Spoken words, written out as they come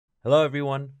Hello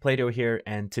everyone, Play-Doh here,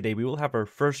 and today we will have our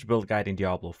first build guide in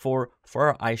Diablo 4 for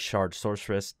our Ice Shard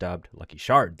Sorceress dubbed Lucky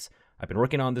Shards. I've been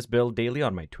working on this build daily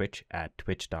on my Twitch at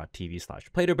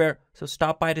twitch.tv/PlayDohBear, so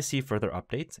stop by to see further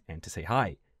updates and to say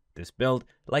hi. This build,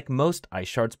 like most Ice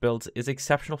Shards builds, is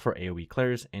exceptional for AoE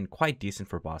clears and quite decent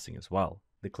for bossing as well.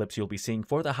 The clips you'll be seeing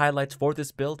for the highlights for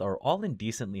this build are all in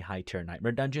decently high tier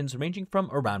nightmare dungeons ranging from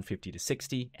around 50 to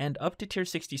 60 and up to tier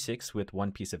 66 with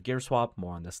one piece of gear swap,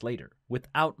 more on this later,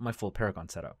 without my full Paragon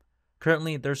setup.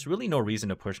 Currently, there's really no reason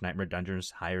to push nightmare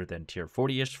dungeons higher than tier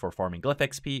 40ish for farming glyph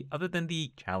XP other than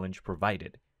the challenge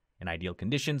provided. In ideal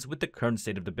conditions, with the current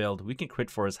state of the build, we can crit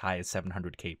for as high as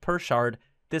 700k per shard.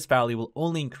 This value will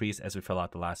only increase as we fill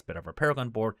out the last bit of our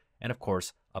Paragon board and of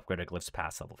course, upgrade our glyphs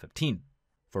past level 15.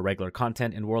 For regular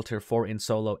content in World Tier 4 in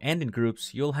solo and in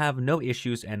groups, you'll have no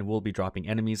issues and we'll be dropping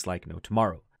enemies like no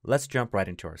tomorrow. Let's jump right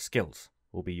into our skills.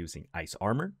 We'll be using Ice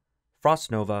Armor, Frost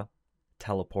Nova,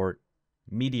 Teleport,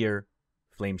 Meteor,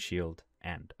 Flame Shield,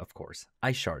 and, of course,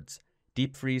 Ice Shards.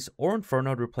 Deep Freeze or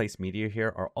Inferno to replace Meteor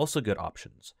here are also good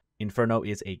options. Inferno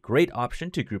is a great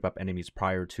option to group up enemies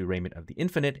prior to Raiment of the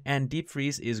Infinite, and Deep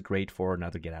Freeze is great for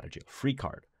another get out of jail free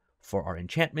card. For our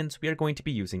enchantments, we are going to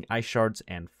be using Ice Shards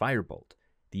and Firebolt.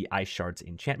 The Ice Shards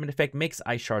enchantment effect makes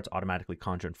Ice Shards automatically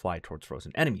conjure and fly towards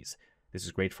frozen enemies. This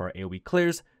is great for our AoE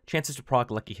clears, chances to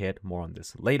proc Lucky Hit, more on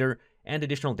this later, and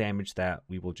additional damage that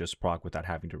we will just proc without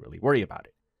having to really worry about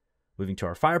it. Moving to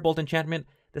our Firebolt enchantment,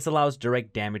 this allows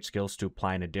direct damage skills to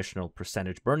apply an additional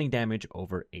percentage burning damage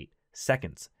over 8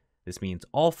 seconds. This means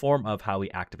all form of how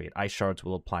we activate Ice Shards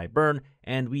will apply burn,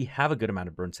 and we have a good amount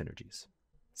of burn synergies.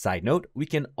 Side note, we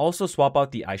can also swap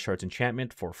out the Ice Shards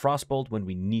enchantment for Frostbolt when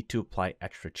we need to apply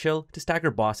extra chill to stagger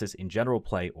bosses in general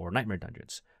play or nightmare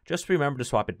dungeons. Just remember to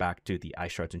swap it back to the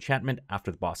Ice Shards enchantment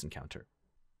after the boss encounter.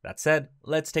 That said,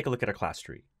 let's take a look at our class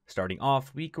tree. Starting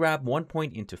off, we grab 1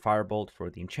 point into Firebolt for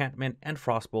the enchantment and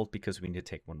Frostbolt because we need to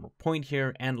take 1 more point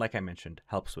here and, like I mentioned,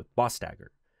 helps with boss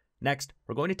stagger. Next,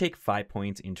 we're going to take 5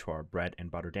 points into our bread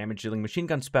and butter damage dealing machine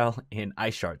gun spell in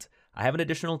Ice Shards. I have an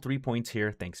additional 3 points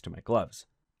here thanks to my gloves.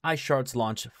 Ice Shards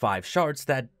launch 5 shards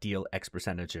that deal X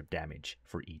percentage of damage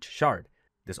for each shard.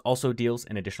 This also deals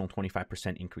an additional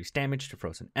 25% increased damage to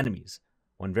frozen enemies.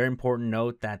 One very important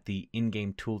note that the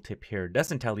in-game tooltip here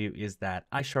doesn't tell you is that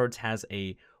Ice Shards has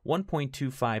a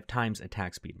 1.25 times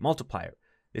attack speed multiplier.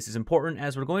 This is important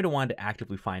as we're going to want to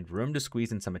actively find room to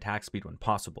squeeze in some attack speed when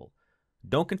possible.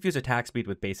 Don't confuse attack speed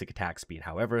with basic attack speed,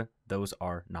 however, those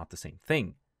are not the same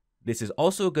thing. This is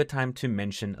also a good time to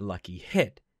mention Lucky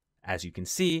Hit. As you can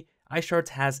see, Ice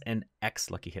Shards has an X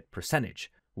Lucky Hit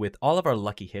percentage. With all of our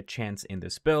Lucky Hit chance in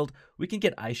this build, we can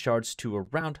get Ice Shards to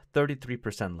around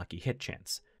 33% Lucky Hit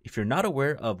chance. If you're not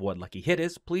aware of what Lucky Hit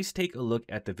is, please take a look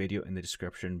at the video in the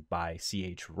description by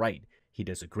CH Wright. He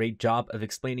does a great job of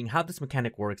explaining how this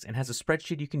mechanic works and has a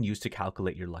spreadsheet you can use to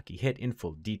calculate your Lucky Hit in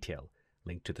full detail.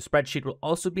 Link to the spreadsheet will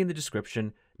also be in the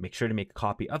description. Make sure to make a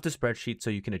copy of the spreadsheet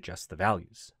so you can adjust the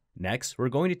values. Next, we're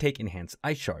going to take Enhanced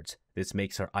Ice Shards. This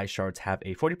makes our Ice Shards have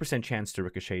a 40% chance to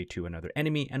ricochet to another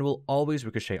enemy and will always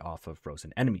ricochet off of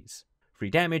frozen enemies. Free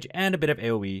damage and a bit of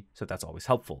AoE, so that's always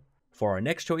helpful. For our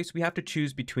next choice, we have to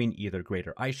choose between either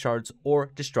Greater Ice Shards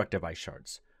or Destructive Ice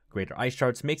Shards. Greater Ice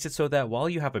Shards makes it so that while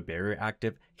you have a barrier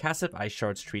active, Passive Ice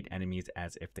Shards treat enemies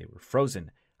as if they were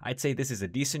frozen. I'd say this is a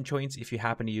decent choice if you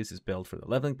happen to use this build for the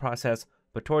leveling process,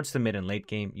 but towards the mid and late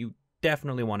game, you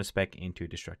definitely want to spec into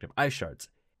Destructive Ice Shards.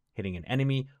 Hitting an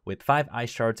enemy with 5 Ice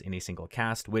Shards in a single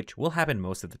cast, which will happen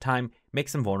most of the time,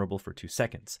 makes them vulnerable for 2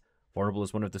 seconds. Vulnerable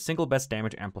is one of the single best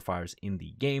damage amplifiers in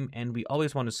the game, and we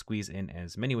always want to squeeze in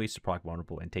as many ways to proc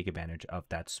vulnerable and take advantage of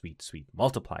that sweet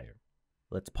multiplier.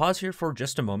 Let's pause here for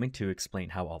just a moment to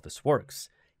explain how all this works.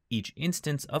 Each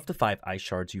instance of the 5 Ice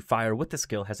Shards you fire with the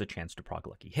skill has a chance to proc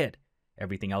Lucky Hit.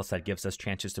 Everything else that gives us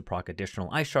chances to proc additional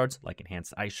Ice Shards, like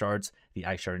Enhanced Ice Shards, the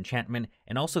Ice Shard enchantment,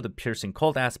 and also the Piercing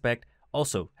Cold aspect,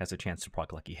 also has a chance to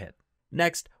proc Lucky Hit.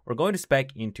 Next, we're going to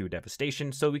spec into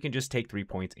Devastation so we can just take 3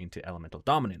 points into Elemental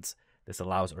Dominance. This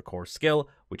allows our core skill,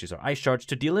 which is our Ice Shards,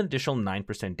 to deal an additional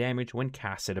 9% damage when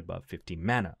casted above 50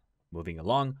 mana. Moving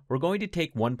along, we're going to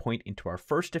take 1 point into our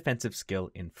first defensive skill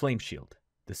in Flame Shield.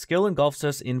 The skill engulfs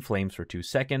us in flames for 2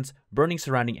 seconds, burning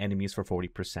surrounding enemies for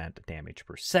 40% damage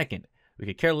per second. We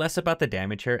could care less about the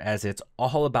damage here as it's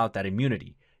all about that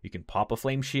immunity. You can pop a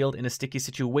Flame Shield in a sticky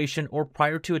situation or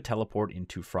prior to a teleport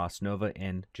into Frost Nova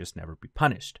and just never be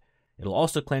punished. It'll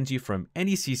also cleanse you from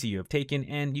any CC you have taken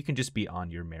and you can just be on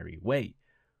your merry way.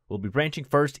 We'll be branching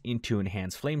first into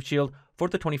Enhanced Flame Shield for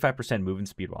the 25% movement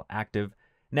speed while active.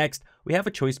 Next, we have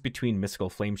a choice between Mystical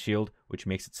Flame Shield, which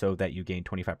makes it so that you gain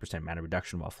 25% mana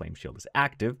reduction while Flame Shield is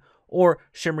active, or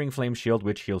Shimmering Flame Shield,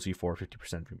 which heals you for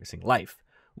 50% from missing life.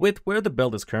 With where the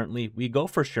build is currently, we go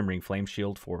for Shimmering Flame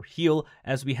Shield for heal,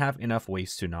 as we have enough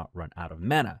ways to not run out of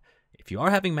mana. If you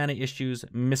are having mana issues,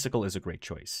 Mystical is a great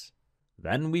choice.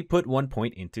 Then we put 1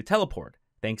 point into Teleport.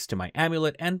 Thanks to my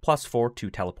Amulet and +4 to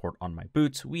Teleport on my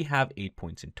boots, we have 8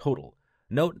 points in total.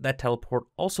 Note that Teleport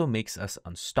also makes us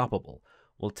unstoppable.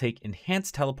 We'll take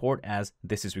Enhanced Teleport as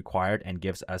this is required and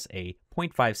gives us a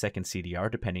 0.5 second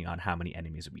CDR depending on how many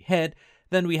enemies we hit.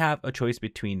 Then we have a choice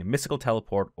between Mystical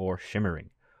Teleport or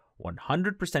Shimmering.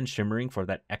 100% Shimmering for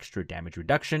that extra damage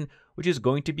reduction, which is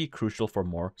going to be crucial for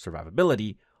more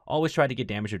survivability. Always try to get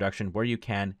damage reduction where you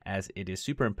can, as it is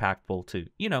super impactful to,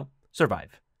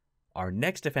 survive. Our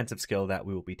next defensive skill that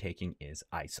we will be taking is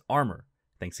Ice Armor.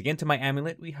 Thanks again to my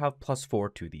Amulet, we have +4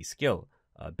 to the skill.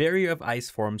 A barrier of ice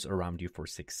forms around you for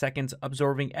 6 seconds,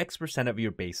 absorbing X% of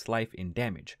your base life in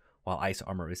damage. While Ice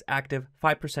Armor is active,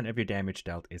 5% of your damage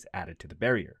dealt is added to the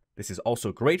barrier. This is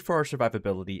also great for our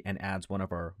survivability and adds one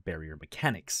of our barrier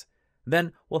mechanics.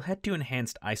 Then we'll head to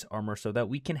Enhanced Ice Armor so that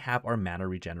we can have our mana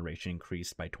regeneration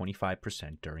increased by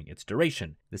 25% during its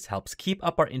duration. This helps keep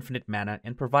up our infinite mana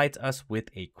and provides us with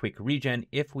a quick regen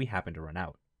if we happen to run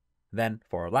out. Then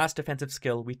for our last defensive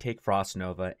skill, we take Frost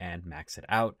Nova and max it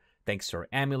out. Thanks to our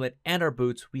Amulet and our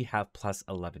boots, we have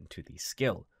 +11 to the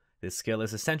skill. This skill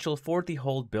is essential for the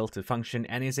whole build to function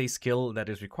and is a skill that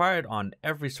is required on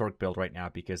every Sorc build right now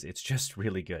because it's just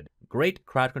really good. Great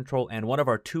crowd control and one of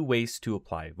our 2 ways to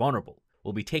apply Vulnerable.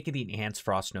 We'll be taking the Enhanced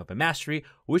Frost Nova Mastery,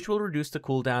 which will reduce the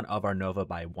cooldown of our Nova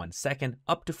by 1 second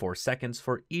up to 4 seconds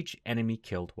for each enemy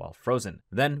killed while frozen.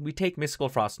 Then we take Mystical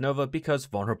Frost Nova because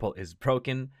Vulnerable is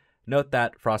broken. Note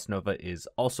that Frost Nova is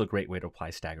also a great way to apply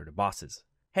stagger to bosses.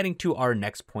 Heading to our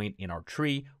next point in our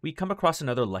tree, we come across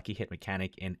another lucky hit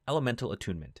mechanic in Elemental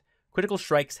Attunement. Critical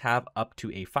strikes have up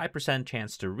to a 5%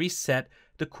 chance to reset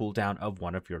the cooldown of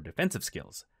one of your defensive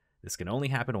skills. This can only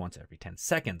happen once every 10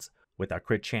 seconds. With our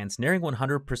crit chance nearing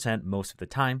 100% most of the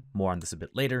time, more on this a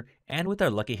bit later, and with our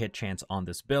lucky hit chance on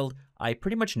this build, I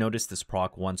pretty much noticed this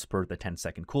proc once per the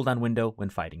 10-second cooldown window when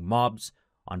fighting mobs.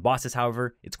 On bosses,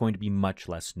 however, it's going to be much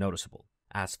less noticeable.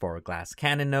 As for our Glass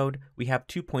Cannon node, we have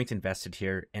 2 points invested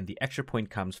here, and the extra point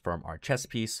comes from our chest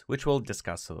piece, which we'll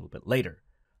discuss a little bit later.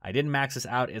 I didn't max this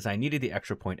out as I needed the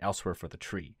extra point elsewhere for the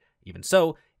tree. Even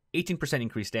so, 18%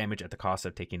 increased damage at the cost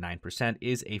of taking 9%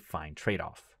 is a fine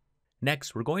trade-off.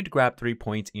 Next, we're going to grab 3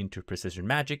 points into Precision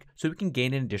Magic so we can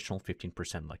gain an additional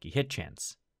 15% lucky hit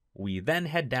chance. We then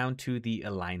head down to the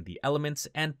Align the Elements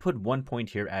and put 1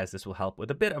 point here as this will help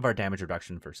with a bit of our damage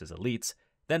reduction versus elites.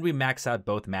 Then we max out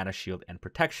both Mana Shield and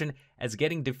Protection, as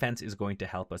getting defense is going to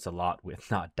help us a lot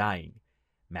with not dying.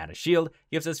 Mana Shield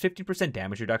gives us 15%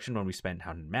 damage reduction when we spend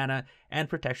 100 mana, and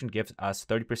Protection gives us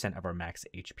 30% of our max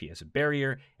HP as a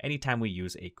barrier anytime we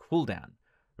use a cooldown.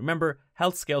 Remember,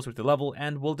 health scales with the level,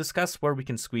 and we'll discuss where we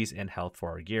can squeeze in health for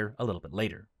our gear a little bit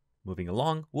later. Moving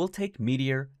along, we'll take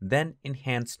Meteor, then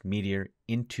Enhanced Meteor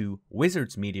into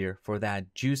Wizard's Meteor for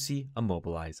that juicy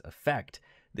Immobilize effect.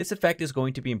 This effect is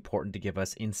going to be important to give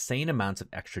us insane amounts of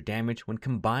extra damage when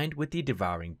combined with the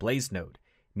Devouring Blaze node.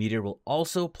 Meteor will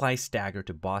also apply stagger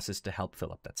to bosses to help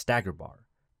fill up that stagger bar.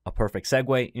 A perfect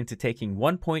segue into taking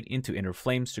 1 point into Inner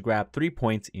Flames to grab 3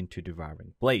 points into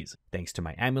Devouring Blaze. Thanks to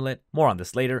my Amulet, more on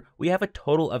this later, we have a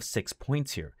total of 6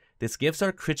 points here. This gives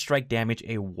our crit strike damage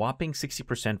a whopping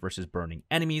 60% versus burning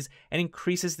enemies and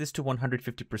increases this to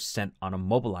 150% on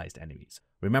immobilized enemies.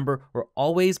 Remember, we're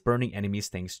always burning enemies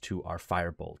thanks to our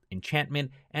Firebolt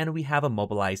enchantment, and we have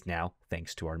immobilized now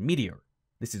thanks to our Meteor.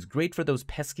 This is great for those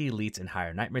pesky elites in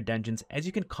higher nightmare dungeons, as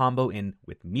you can combo in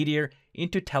with Meteor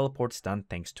into Teleport Stun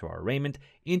thanks to our Raiment,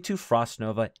 into Frost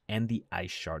Nova and the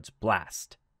Ice Shards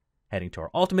Blast. Heading to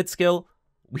our ultimate skill,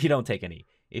 we don't take any.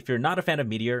 If you're not a fan of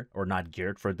Meteor or not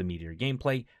geared for the Meteor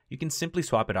gameplay, you can simply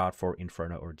swap it out for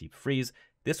Inferno or Deep Freeze.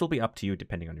 This will be up to you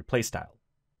depending on your playstyle.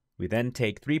 We then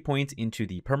take 3 points into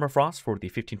the Permafrost for the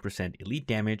 15% elite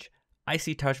damage,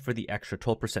 Icy Touch for the extra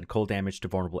 12% cold damage to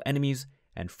vulnerable enemies,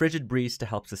 and Frigid Breeze to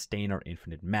help sustain our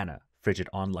infinite mana. Frigid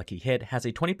on Lucky Hit has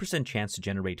a 20% chance to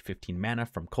generate 15 mana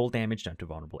from cold damage done to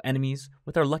vulnerable enemies.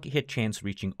 With our Lucky Hit chance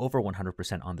reaching over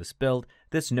 100% on this build,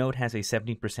 this node has a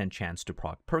 17% chance to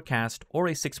proc per cast or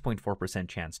a 6.4%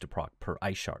 chance to proc per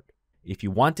Ice Shard. If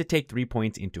you want to take 3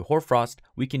 points into Hoarfrost,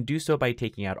 we can do so by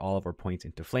taking out all of our points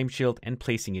into Flame Shield and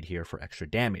placing it here for extra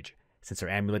damage. Since our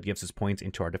Amulet gives us points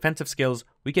into our defensive skills,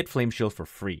 we get Flame Shield for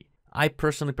free. I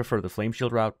personally prefer the Flame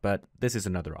Shield route, but this is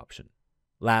another option.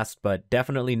 Last but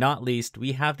definitely not least,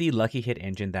 we have the Lucky Hit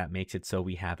engine that makes it so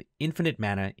we have infinite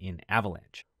mana in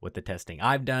Avalanche. With the testing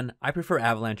I've done, I prefer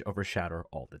Avalanche over Shatter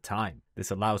all the time. This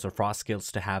allows our Frost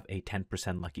skills to have a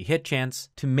 10% lucky hit chance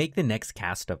to make the next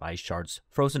cast of Ice Shards,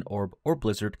 Frozen Orb, or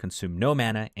Blizzard consume no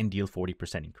mana and deal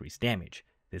 40% increased damage.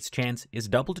 This chance is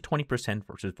doubled to 20%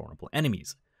 versus vulnerable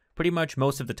enemies. Pretty much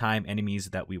most of the time, enemies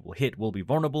that we will hit will be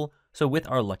vulnerable, so with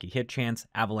our lucky hit chance,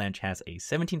 Avalanche has a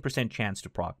 17% chance to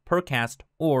proc per cast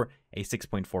or a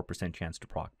 6.4% chance to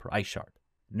proc per Ice Shard.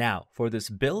 Now, for this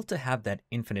build to have that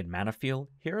infinite mana feel,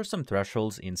 here are some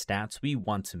thresholds in stats we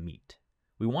want to meet.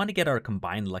 We want to get our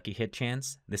combined lucky hit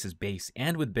chance, this is base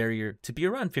and with barrier, to be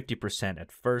around 50%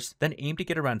 at first, then aim to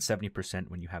get around 70%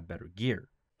 when you have better gear.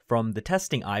 From the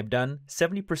testing I've done,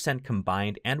 70%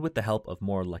 combined and with the help of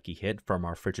more lucky hit from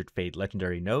our Frigid Fate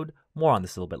legendary node, more on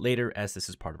this a little bit later as this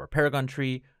is part of our Paragon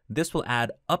tree, this will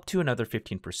add up to another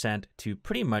 15% to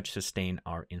pretty much sustain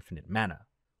our infinite mana.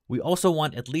 We also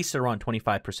want at least around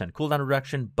 25% cooldown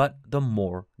reduction, but the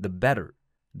more the better.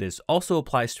 This also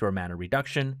applies to our mana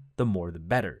reduction, the more the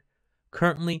better.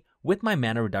 Currently, with my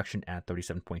mana reduction at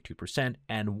 37.2%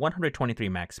 and 123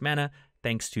 max mana,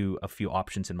 thanks to a few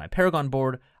options in my Paragon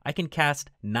board, I can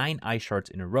cast 9 Ice Shards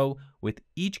in a row, with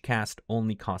each cast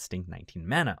only costing 19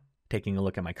 mana. Taking a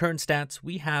look at my current stats,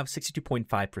 we have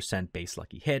 62.5% base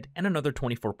lucky hit and another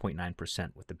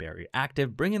 24.9% with the barrier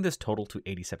active, bringing this total to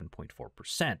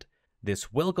 87.4%.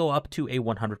 This will go up to a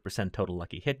 100% total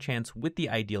lucky hit chance with the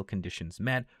ideal conditions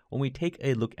met when we take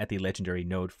a look at the legendary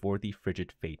node for the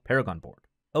Frigid Fate Paragon board.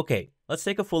 Okay, let's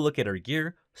take a full look at our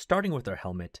gear, starting with our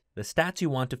helmet. The stats you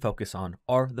want to focus on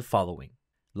are the following: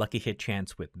 lucky hit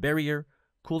chance with barrier,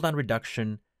 cooldown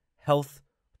reduction, health,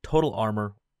 total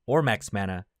armor or max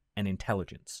mana, and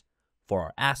intelligence. For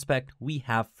our aspect, we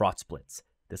have Frost Splits.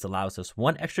 This allows us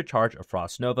one extra charge of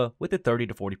Frost Nova with a 30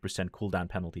 to 40% cooldown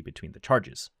penalty between the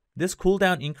charges. This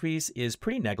cooldown increase is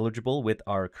pretty negligible with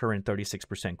our current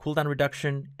 36% cooldown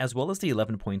reduction, as well as the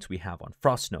 11 points we have on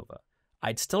Frost Nova.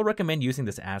 I'd still recommend using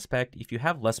this aspect if you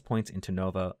have less points into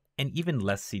Nova and even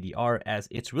less CDR, as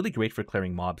it's really great for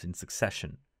clearing mobs in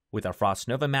succession. With our Frost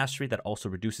Nova mastery that also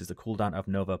reduces the cooldown of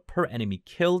Nova per enemy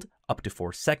killed up to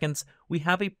 4 seconds, we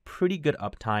have a pretty good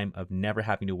uptime of never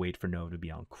having to wait for Nova to be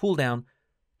on cooldown.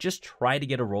 Just try to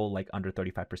get a roll like under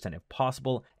 35% if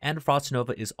possible, and Frost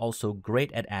Nova is also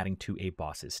great at adding to a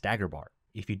boss's stagger bar.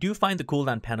 If you do find the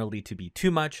cooldown penalty to be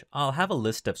too much, I'll have a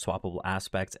list of swappable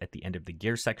aspects at the end of the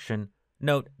gear section.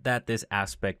 Note that this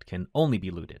aspect can only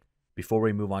be looted. Before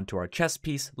we move on to our chest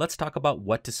piece, let's talk about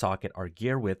what to socket our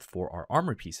gear with for our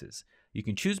armor pieces. You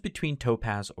can choose between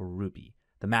Topaz or Ruby.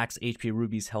 The max HP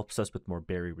rubies helps us with more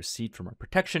barrier receipt from our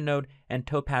protection node, and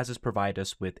topazes provide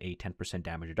us with a 10%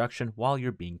 damage reduction while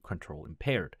you're being control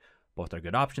impaired. Both are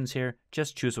good options here,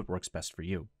 just choose what works best for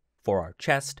you. For our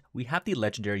chest, we have the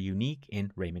legendary unique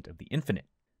in Raiment of the Infinite.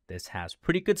 This has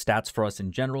pretty good stats for us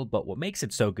in general, but what makes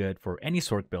it so good for any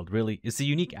Sorc build really is the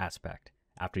unique aspect.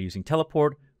 After using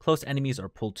teleport, close enemies are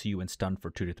pulled to you and stunned for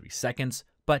 2 to 3 seconds,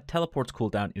 but teleport's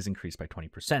cooldown is increased by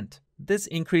 20%. This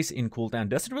increase in cooldown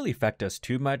doesn't really affect us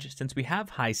too much since we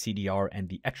have high CDR and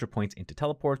the extra points into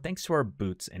teleport thanks to our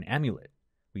boots and amulet.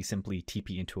 We simply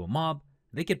TP into a mob,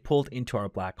 they get pulled into our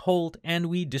black hole, and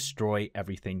we destroy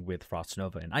everything with Frost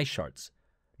Nova and Ice Shards.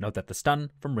 Note that the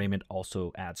stun from Raiment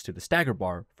also adds to the stagger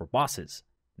bar for bosses.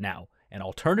 Now, an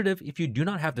alternative if you do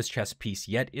not have this chest piece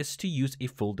yet is to use a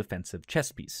full defensive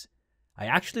chest piece. I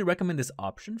actually recommend this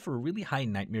option for really high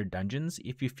nightmare dungeons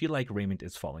if you feel like Raiment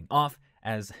is falling off,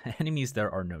 as enemies there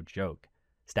are no joke.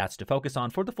 Stats to focus on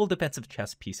for the full defensive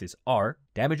chest pieces are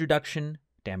damage reduction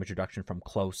from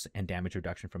close and damage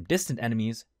reduction from distant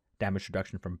enemies, damage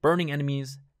reduction from burning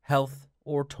enemies, health,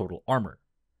 or total armor.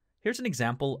 Here's an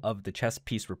example of the chest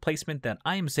piece replacement that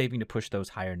I am saving to push those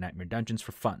higher nightmare dungeons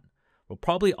for fun. We'll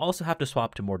probably also have to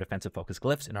swap to more defensive focused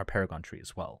glyphs in our Paragon tree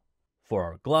as well. For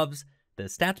our gloves, the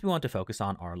stats we want to focus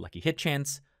on are lucky hit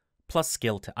chance, plus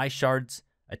skill to Ice Shards,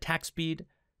 attack speed,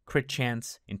 crit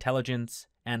chance, intelligence,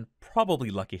 and probably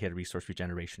lucky hit resource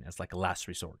regeneration as like a last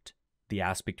resort. The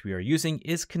aspect we are using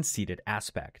is Conceited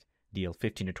Aspect. Deal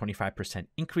 15 to 25%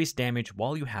 increased damage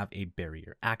while you have a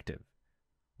barrier active.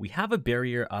 We have a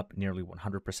barrier up nearly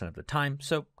 100% of the time,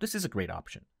 so this is a great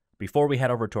option. Before we head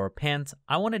over to our pants,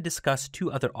 I want to discuss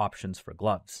 2 other options for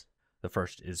gloves. The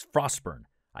first is Frostburn.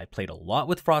 I played a lot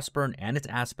with Frostburn and its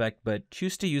aspect, but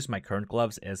choose to use my current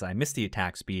gloves as I miss the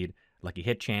attack speed, lucky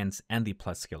hit chance, and the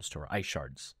plus skills to our Ice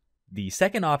Shards. The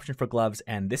second option for gloves,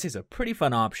 and this is a pretty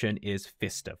fun option, is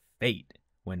Fist of Fate.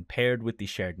 When paired with the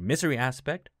Shared Misery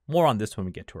aspect, more on this when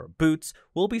we get to our boots,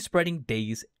 we'll be spreading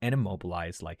Daze and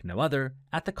Immobilize like no other,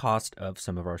 at the cost of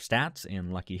some of our stats in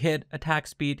lucky hit, attack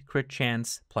speed, crit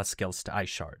chance, plus skills to Ice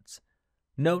Shards.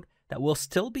 Note that will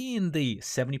still be in the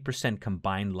 70%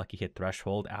 combined lucky hit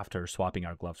threshold after swapping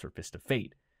our gloves for Fist of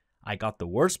Fate. I got the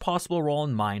worst possible roll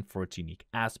in mind for its unique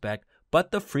aspect,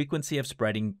 but the frequency of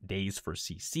spreading days for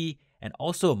CC and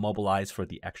also immobilize for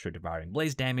the extra Devouring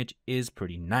Blaze damage is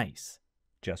pretty nice.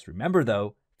 Just remember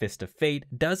though, Fist of Fate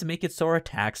does make it so our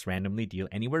attacks randomly deal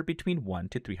anywhere between 1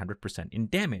 to 300% in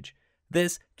damage.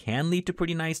 This can lead to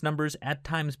pretty nice numbers at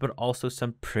times, but also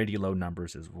some pretty low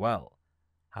numbers as well.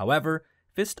 However,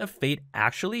 Fist of Fate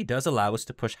actually does allow us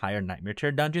to push higher Nightmare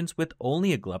Tier dungeons with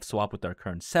only a glove swap with our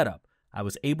current setup. I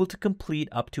was able to complete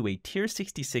up to a tier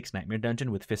 66 Nightmare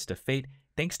dungeon with Fist of Fate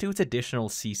thanks to its additional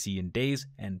CC in days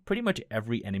and pretty much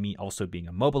every enemy also being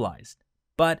immobilized.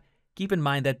 But keep in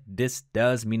mind that this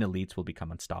does mean elites will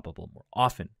become unstoppable more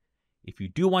often. If you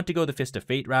do want to go the Fist of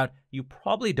Fate route, you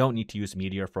probably don't need to use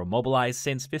Meteor for Immobilize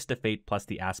since Fist of Fate plus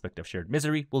the aspect of Shared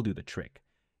Misery will do the trick.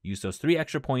 Use those 3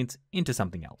 extra points into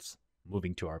something else.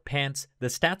 Moving to our pants, the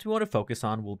stats we want to focus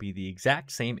on will be the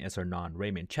exact same as our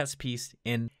non-Raymond chest piece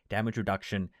in damage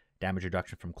reduction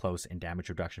from close and damage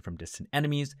reduction from distant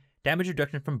enemies, damage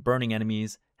reduction from burning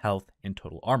enemies, health, and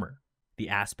total armor. The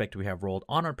aspect we have rolled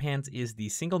on our pants is the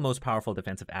single most powerful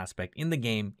defensive aspect in the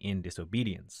game in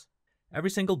Disobedience. Every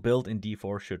single build in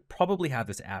D4 should probably have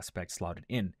this aspect slotted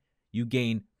in. You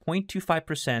gain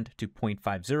 0.25% to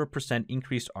 0.50%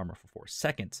 increased armor for 4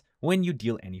 seconds when you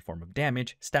deal any form of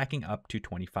damage, stacking up to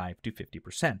 25 to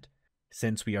 50%.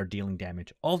 Since we are dealing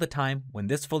damage all the time, when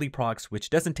this fully procs, which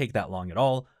doesn't take that long at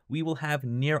all, we will have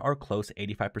near our close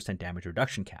 85% damage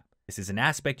reduction cap. This is an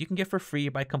aspect you can get for free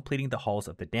by completing the Halls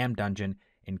of the Damned dungeon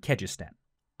in Kyrgyzstan.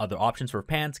 Other options for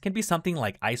pants can be something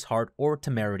like Ice Heart or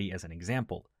Temerity as an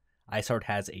example. Ice Heart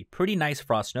has a pretty nice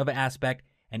Frost Nova aspect,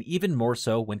 and even more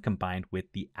so when combined with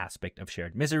the aspect of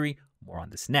Shared Misery, more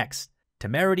on this next.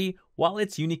 Temerity, while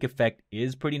its unique effect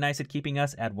is pretty nice at keeping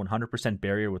us at 100%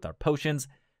 barrier with our potions,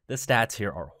 the stats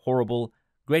here are horrible,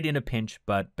 great in a pinch,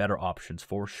 but better options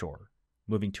for sure.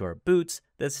 Moving to our boots,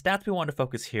 the stats we want to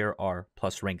focus here are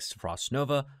plus ranks to Frost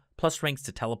Nova, plus ranks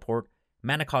to Teleport,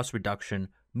 mana cost reduction,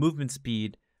 movement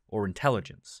speed, or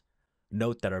intelligence.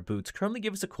 Note that our boots currently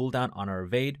give us a cooldown on our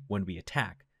evade when we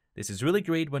attack. This is really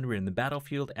great when we're in the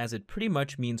battlefield as it pretty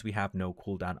much means we have no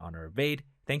cooldown on our evade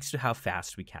thanks to how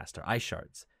fast we cast our ice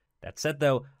shards. That said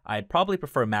though, I'd probably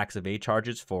prefer max evade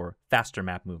charges for faster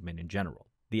map movement in general.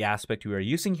 The aspect we are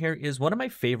using here is one of my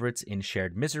favorites in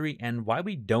Shared Misery and why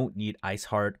we don't need Ice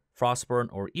Heart, Frostburn,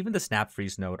 or even the Snap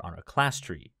Freeze node on our class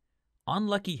tree. On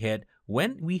Lucky Hit,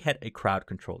 when we hit a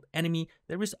crowd-controlled enemy,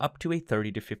 there is up to a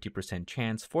 30 to 50%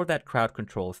 chance for that crowd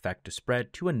control effect to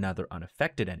spread to another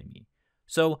unaffected enemy.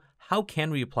 So how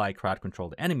can we apply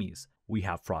crowd-controlled enemies? We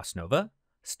have Frost Nova,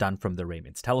 Stun from the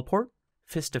Raymond's Teleport,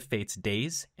 Fist of Fate's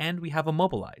Daze, and we have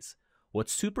Immobilize.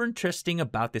 What's super interesting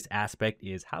about this aspect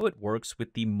is how it works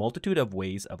with the multitude of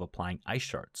ways of applying Ice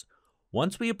Shards.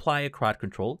 Once we apply a crowd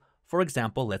control, for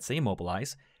example, let's say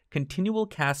Immobilize, continual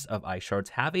casts of Ice Shards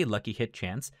have a lucky hit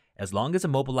chance, as long as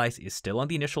Immobilize is still on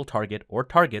the initial target or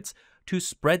targets, to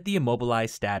spread the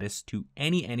Immobilize status to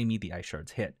any enemy the Ice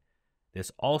Shards hit. This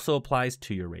also applies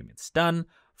to your Raymond Stun,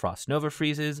 Frost Nova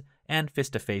Freezes, and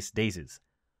Fist of Face Dazes.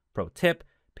 Pro tip,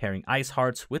 pairing Ice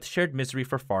Hearts with Shared Misery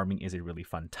for farming is a really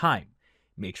fun time.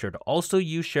 Make sure to also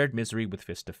use Shared Misery with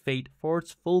Fist of Fate for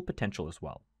its full potential as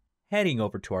well. Heading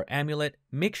over to our amulet,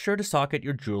 make sure to socket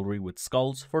your jewelry with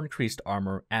skulls for increased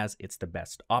armor as it's the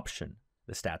best option.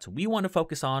 The stats we want to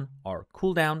focus on are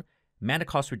cooldown, mana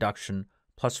cost reduction,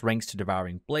 plus ranks to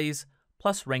Devouring Blaze,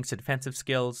 plus ranks to defensive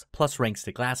skills, plus ranks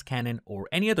to Glass Cannon or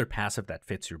any other passive that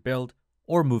fits your build,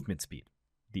 or movement speed.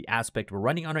 The aspect we're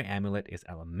running on our amulet is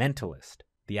Elementalist.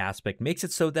 The aspect makes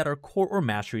it so that our core or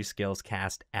mastery skills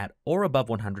cast at or above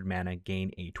 100 mana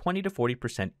gain a 20 to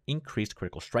 40% increased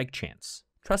critical strike chance.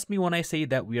 Trust me when I say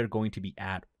that we are going to be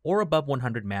at or above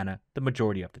 100 mana the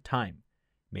majority of the time.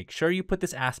 Make sure you put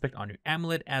this aspect on your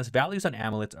amulet as values on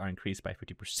amulets are increased by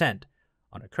 50%.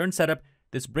 On our current setup,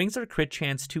 this brings our crit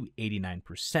chance to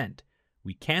 89%.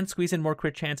 We can squeeze in more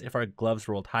crit chance if our gloves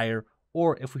rolled higher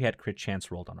or if we had crit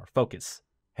chance rolled on our focus.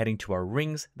 Heading to our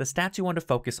rings, the stats you want to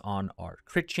focus on are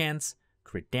crit chance,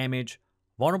 crit damage,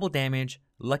 vulnerable damage,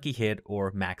 lucky hit,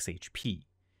 or max HP.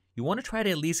 You want to try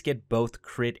to at least get both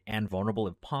crit and vulnerable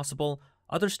if possible.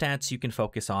 Other stats you can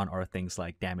focus on are things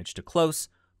like damage to close,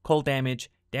 cold damage,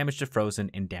 damage to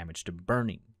frozen, and damage to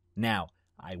burning. Now,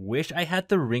 I wish I had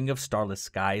the Ring of Starless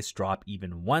Skies drop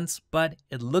even once, but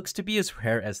it looks to be as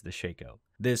rare as the Shaco.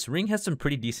 This ring has some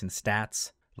pretty decent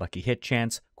stats: lucky hit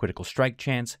chance, critical strike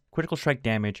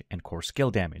damage, and core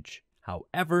skill damage.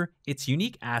 However, its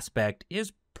unique aspect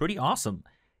is pretty awesome.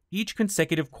 Each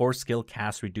consecutive core skill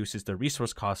cast reduces the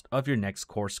resource cost of your next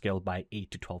core skill by 8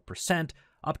 to 12%,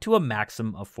 up to a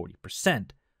maximum of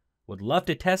 40%. Would love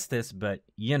to test this, but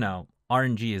you know,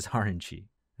 RNG is RNG.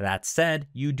 That said,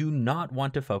 you do not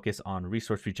want to focus on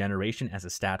resource regeneration as a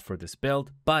stat for this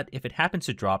build, but if it happens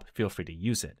to drop, feel free to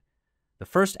use it. The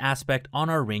first aspect on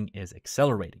our ring is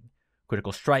accelerating.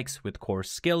 Critical strikes with core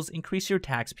skills increase your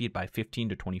attack speed by 15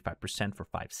 to 25% for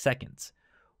 5 seconds.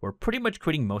 We're pretty much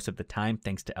critting most of the time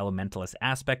thanks to Elementalist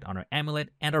aspect on our Amulet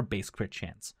and our base crit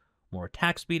chance. More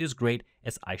attack speed is great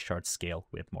as Ice Shards scale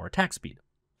with more attack speed.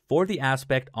 For the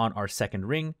aspect on our second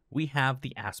ring, we have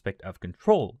the aspect of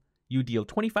control. You deal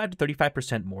 25 to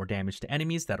 35% more damage to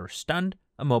enemies that are stunned,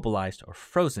 immobilized, or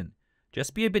frozen.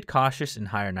 Just be a bit cautious in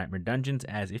higher Nightmare dungeons,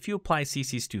 as if you apply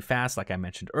CCs too fast like I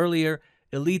mentioned earlier,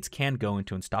 elites can go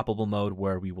into unstoppable mode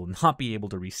where we will not be able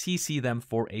to re-CC them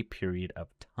for a period of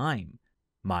time.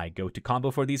 My go-to combo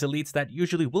for these elites that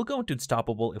usually will go into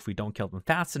unstoppable if we don't kill them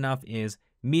fast enough is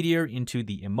Meteor into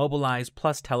the Immobilize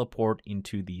plus Teleport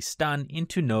into the Stun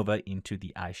into Nova into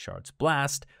the Ice Shards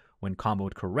Blast. When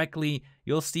comboed correctly,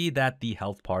 you'll see that the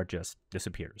health bar just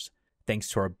disappears. Thanks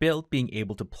to our build being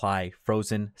able to apply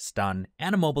Frozen, Stun,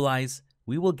 and Immobilize,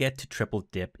 we will get to triple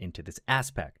dip into this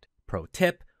aspect. Pro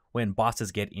tip, when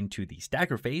bosses get into the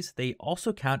stagger phase, they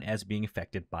also count as being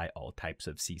affected by all types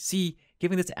of CC,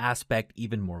 giving this aspect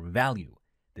even more value.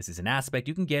 This is an aspect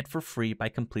you can get for free by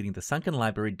completing the Sunken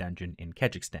Library dungeon in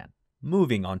Kyrgyzstan.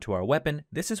 Moving on to our weapon,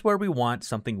 this is where we want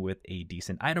something with a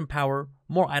decent item power,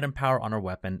 more item power on our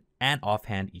weapon, and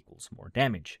offhand equals more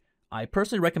damage. I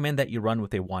personally recommend that you run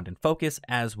with a Wand and Focus,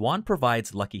 as Wand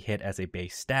provides Lucky Hit as a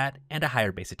base stat and a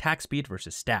higher base attack speed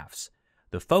versus Staffs.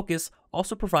 The Focus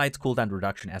also provides cooldown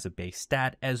reduction as a base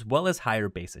stat as well as higher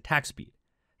base attack speed.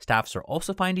 Staffs are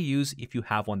also fine to use if you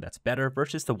have one that's better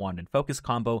versus the Wand and Focus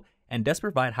combo and does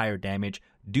provide higher damage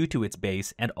due to its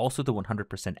base and also the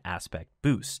 100% aspect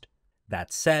boost.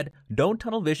 That said, don't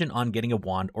tunnel vision on getting a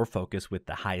Wand or Focus with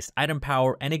the highest item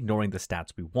power and ignoring the stats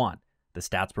we want. The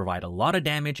stats provide a lot of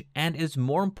damage and is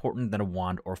more important than a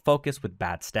Wand or Focus with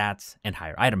bad stats and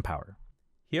higher item power.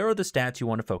 Here are the stats you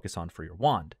want to focus on for your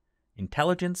Wand.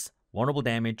 Intelligence, vulnerable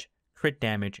damage, crit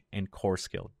damage, and core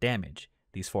skill damage.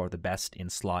 These 4 are the best in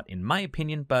slot in my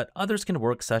opinion, but others can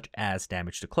work such as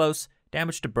damage to close,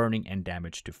 damage to burning, and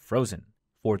damage to frozen.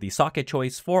 For the socket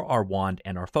choice for our Wand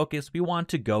and our Focus, we want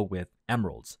to go with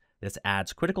Emeralds. This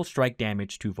adds critical strike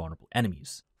damage to vulnerable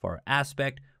enemies. For our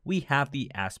aspect, we have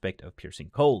the aspect of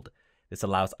Piercing Cold. This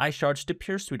allows Ice Shards to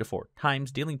pierce 3 to 4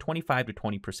 times, dealing 25 to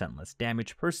 20% less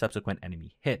damage per subsequent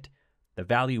enemy hit. The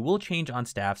value will change on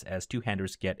staffs as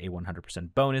two-handers get a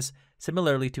 100% bonus,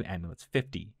 similarly to Amulet's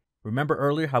 50. Remember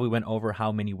earlier how we went over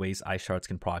how many ways Ice Shards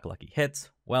can proc lucky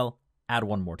hits? Well, add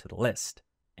one more to the list.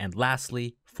 And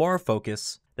lastly, for our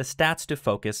Focus, the stats to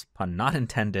Focus, pun not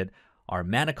intended, are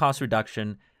mana cost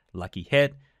reduction, lucky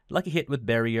hit with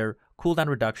barrier, cooldown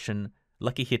reduction,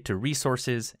 lucky hit to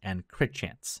resources, and crit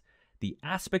chance. The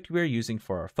aspect we are using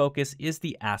for our Focus is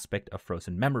the aspect of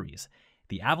Frozen Memories.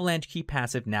 The Avalanche Key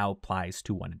passive now applies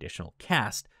to 1 additional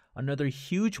cast, another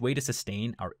huge way to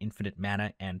sustain our infinite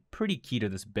mana and pretty key to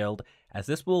this build, as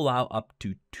this will allow up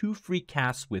to 2 free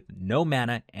casts with no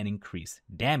mana and increase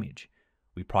damage.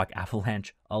 We proc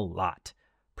Avalanche a lot.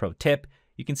 Pro tip,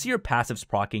 you can see your passives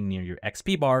proccing near your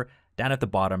XP bar down at the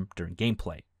bottom during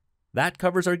gameplay. That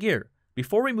covers our gear.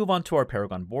 Before we move on to our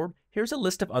Paragon board, here's a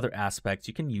list of other aspects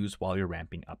you can use while you're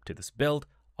ramping up to this build,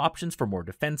 options for more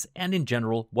defense, and in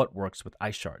general, what works with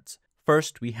Ice Shards.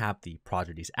 First, we have the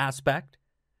Prodigies aspect.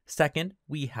 Second,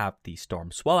 we have the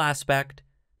Storm Swell aspect.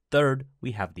 Third,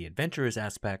 we have the Adventurers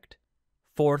aspect.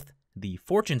 Fourth, the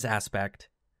Fortunes aspect.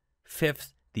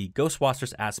 Fifth, the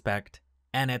Ghostwasters aspect.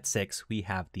 And at 6, we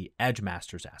have the Edge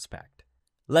Masters aspect.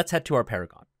 Let's head to our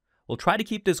Paragon. We'll try to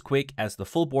keep this quick as the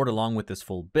full board along with this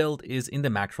full build is in the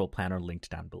Maxroll Planner linked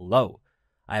down below.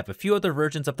 I have a few other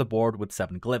versions of the board with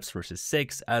 7 glyphs versus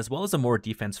 6, as well as a more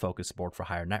defense-focused board for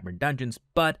higher Nightmare dungeons,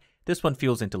 but this one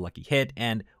fuels into Lucky Hit,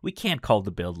 and we can't call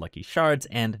the build Lucky Shards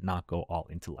and not go all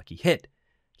into Lucky Hit.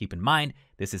 Keep in mind,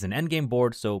 this is an endgame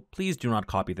board, so please do not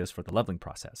copy this for the leveling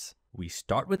process. We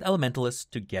start with Elementalists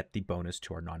to get the bonus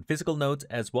to our non-physical nodes,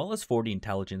 as well as 40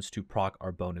 intelligence to proc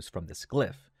our bonus from this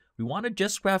glyph. We want to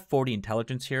just grab 40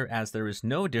 intelligence here, as there is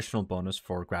no additional bonus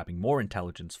for grabbing more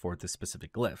intelligence for this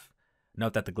specific glyph.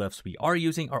 Note that the glyphs we are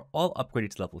using are all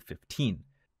upgraded to level 15.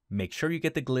 Make sure you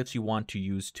get the glyphs you want to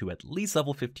use to at least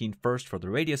level 15 first for the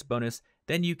radius bonus,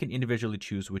 then you can individually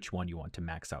choose which one you want to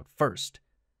max out first.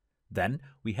 Then,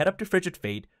 we head up to Frigid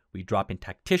Fate, we drop in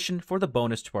Tactician for the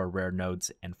bonus to our rare nodes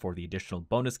and for the additional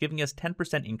bonus giving us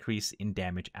 10% increase in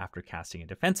damage after casting a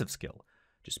defensive skill.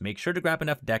 Just make sure to grab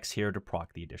enough dex here to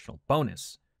proc the additional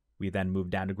bonus. We then move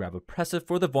down to grab Oppressive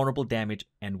for the vulnerable damage,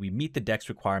 and we meet the dex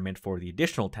requirement for the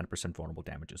additional 10% vulnerable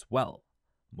damage as well.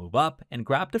 Move up and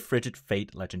grab the Frigid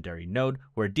Fate legendary node,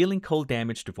 where dealing cold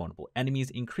damage to vulnerable enemies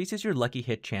increases your lucky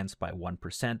hit chance by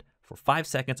 1% for 5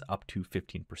 seconds up to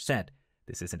 15%.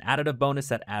 This is an additive bonus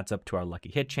that adds up to our lucky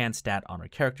hit chance stat on our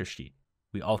character sheet.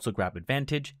 We also grab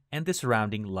Advantage and the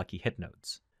surrounding lucky hit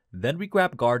nodes. Then we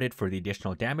grab Guarded for the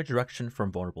additional damage reduction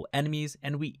from vulnerable enemies,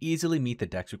 and we easily meet the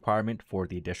dex requirement for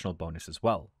the additional bonus as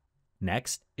well.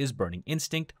 Next is Burning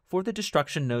Instinct for the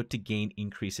destruction node to gain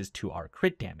increases to our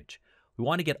crit damage. We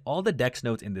want to get all the dex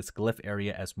nodes in this glyph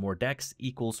area, as more dex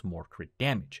equals more crit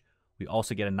damage. We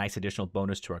also get a nice additional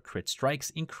bonus to our crit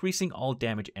strikes, increasing all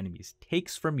damage enemies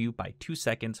takes from you by 2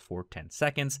 seconds for 10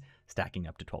 seconds, stacking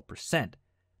up to 12%.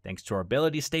 Thanks to our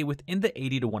ability to stay within the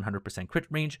 80 to 100% crit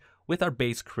range with our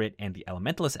base crit and the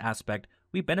Elementalist aspect,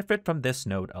 we benefit from this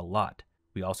node a lot.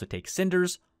 We also take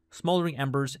Cinders, Smoldering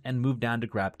Embers, and move down to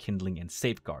grab Kindling and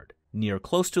Safeguard. Near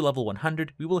close to level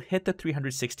 100, we will hit the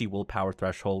 360 willpower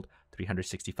threshold,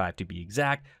 365 to be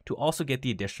exact, to also get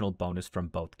the additional bonus from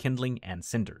both Kindling and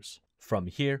Cinders. From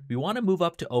here, we want to move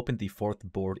up to open the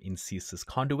 4th board in Ceaseless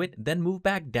Conduit, then move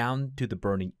back down to the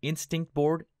Burning Instinct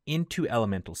board into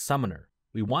Elemental Summoner.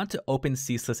 We want to open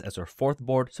Ceaseless as our 4th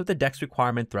board, so the dex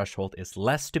requirement threshold is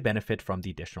less to benefit from the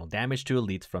additional damage to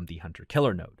elites from the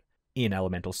Hunter-Killer node. In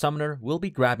Elemental Summoner, we'll be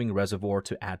grabbing Reservoir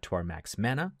to add to our max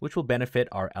mana, which will benefit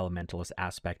our Elementalist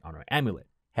aspect on our Amulet.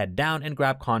 Head down and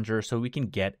grab Conjure so we can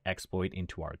get Exploit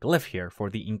into our glyph here for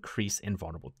the increase in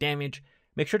vulnerable damage.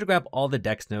 Make sure to grab all the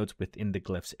dex nodes within the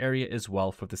glyph's area as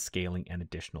well for the scaling and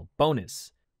additional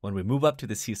bonus. When we move up to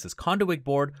the Ceaseless Conduit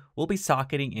board, we'll be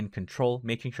socketing in Control,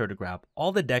 making sure to grab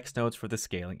all the dex nodes for the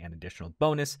scaling and additional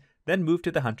bonus, then move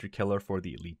to the Hunter-Killer for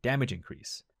the elite damage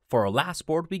increase. For our last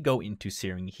board, we go into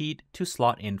Searing Heat to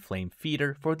slot in Flame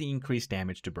Feeder for the increased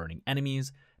damage to burning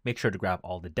enemies. Make sure to grab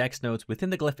all the dex nodes within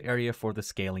the glyph area for the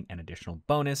scaling and additional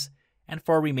bonus. And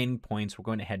for our remaining points, we're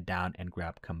going to head down and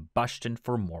grab Combustion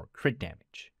for more crit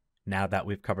damage. Now that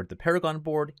we've covered the Paragon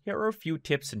board, here are a few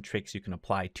tips and tricks you can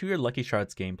apply to your Lucky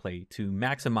Shards gameplay to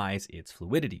maximize its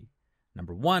fluidity.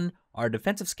 Number 1, our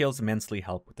defensive skills immensely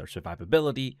help with our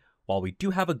survivability. While we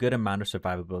do have a good amount of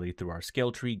survivability through our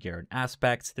skill tree, gear, and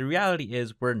aspects, the reality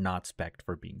is we're not spec'd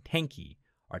for being tanky.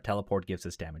 Our teleport gives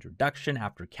us damage reduction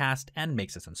after cast and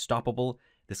makes us unstoppable.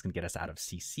 This can get us out of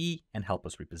CC and help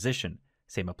us reposition.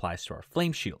 Same applies to our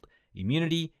Flame Shield,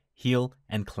 immunity, heal,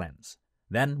 and cleanse.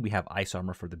 Then we have Ice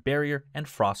Armor for the barrier and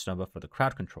Frost Nova for the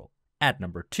crowd control. At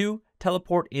number 2,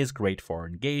 teleport is great for our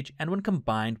engage, and when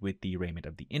combined with the Raiment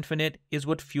of the Infinite is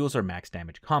what fuels our max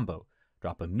damage combo.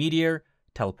 Drop a meteor,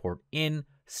 teleport in,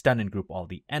 stun and group all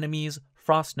the enemies,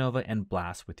 Frost Nova, and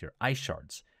blast with your Ice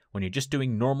Shards. When you're just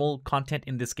doing normal content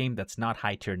in this game that's not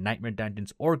high tier Nightmare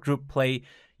Dungeons or group play,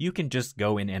 you can just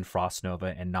go in and Frost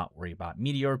Nova and not worry about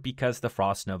Meteor, because the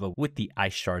Frost Nova with the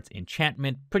Ice Shards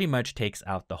enchantment pretty much takes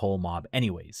out the whole mob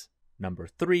anyways. Number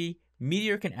 3,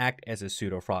 Meteor can act as a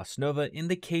pseudo Frost Nova in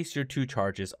the case your 2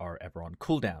 charges are ever on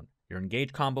cooldown. Your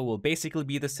engage combo will basically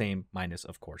be the same, minus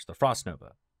of course the Frost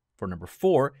Nova. For number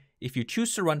 4, if you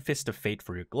choose to run Fist of Fate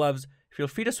for your gloves, feel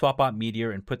free to swap out Meteor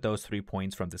and put those 3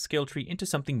 points from the skill tree into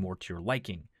something more to your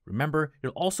liking. Remember,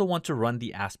 you'll also want to run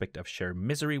the aspect of Share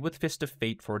Misery with Fist of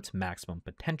Fate for its maximum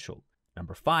potential.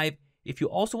 Number 5, if you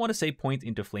also want to save points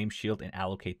into Flame Shield and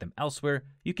allocate them elsewhere,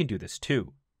 you can do this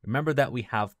too. Remember that we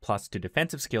have plus to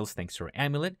defensive skills thanks to our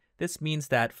Amulet. This means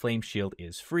that Flame Shield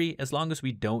is free as long as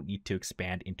we don't need to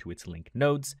expand into its link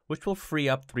nodes, which will free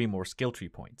up 3 more skill tree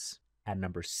points. At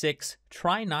number 6,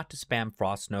 try not to spam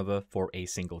Frost Nova for a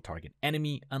single target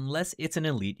enemy unless it's an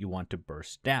elite you want to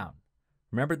burst down.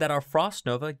 Remember that our Frost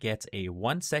Nova gets a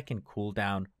 1 second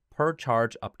cooldown per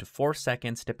charge up to 4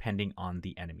 seconds depending on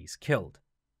the enemies killed.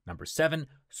 Number 7,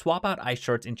 swap out Ice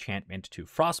Shards enchantment to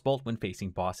Frostbolt when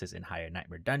facing bosses in higher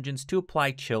Nightmare Dungeons to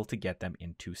apply chill to get them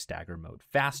into stagger mode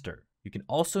faster. You can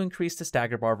also increase the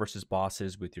stagger bar versus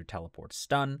bosses with your teleport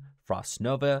stun, Frost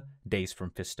Nova, Daze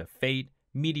from Fist of Fate,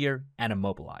 Meteor, and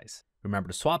Immobilize. Remember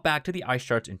to swap back to the Ice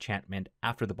Shards enchantment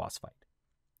after the boss fight.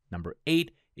 Number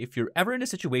 8, if you're ever in a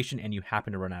situation and you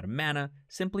happen to run out of mana,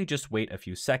 simply just wait a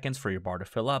few seconds for your bar to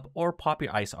fill up or pop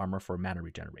your Ice Armor for mana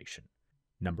regeneration.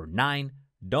 Number 9,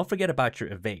 don't forget about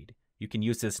your Evade. You can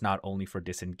use this not only for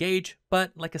disengage,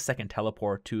 but like a second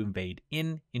teleport to invade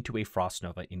into a Frost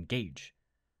Nova engage.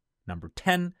 Number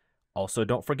 10, also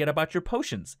don't forget about your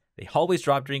potions. They always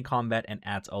drop during combat and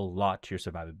adds a lot to your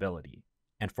survivability.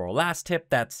 And for our last tip,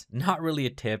 that's not really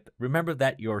a tip, remember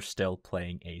that you're still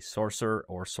playing a Sorcerer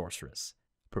or Sorceress.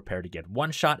 Prepare to get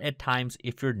one-shot at times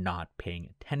if you're not paying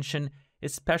attention,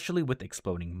 especially with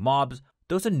exploding mobs,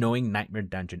 those annoying nightmare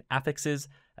dungeon affixes,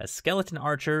 a skeleton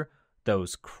archer,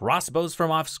 those crossbows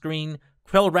from off-screen,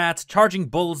 quill rats, charging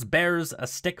bulls, bears, a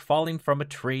stick falling from a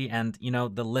tree, and,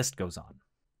 the list goes on.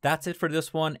 That's it for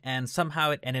this one, and somehow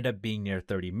it ended up being near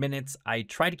 30 minutes. I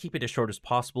tried to keep it as short as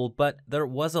possible, but there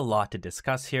was a lot to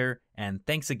discuss here, and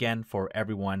thanks again for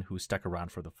everyone who stuck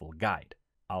around for the full guide.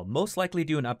 I'll most likely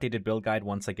do an updated build guide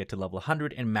once I get to level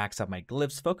 100 and max out my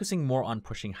glyphs, focusing more on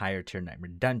pushing higher tier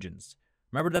nightmare dungeons.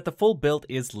 Remember that the full build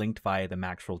is linked via the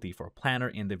Max Roll D4 planner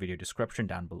in the video description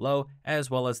down below, as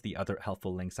well as the other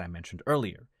helpful links I mentioned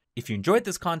earlier. If you enjoyed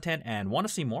this content and want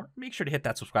to see more, make sure to hit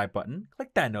that subscribe button,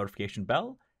 click that notification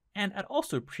bell, and I'd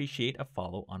also appreciate a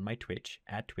follow on my Twitch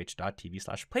at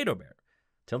twitch.tv/PlatoBear.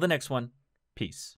 Till the next one, peace.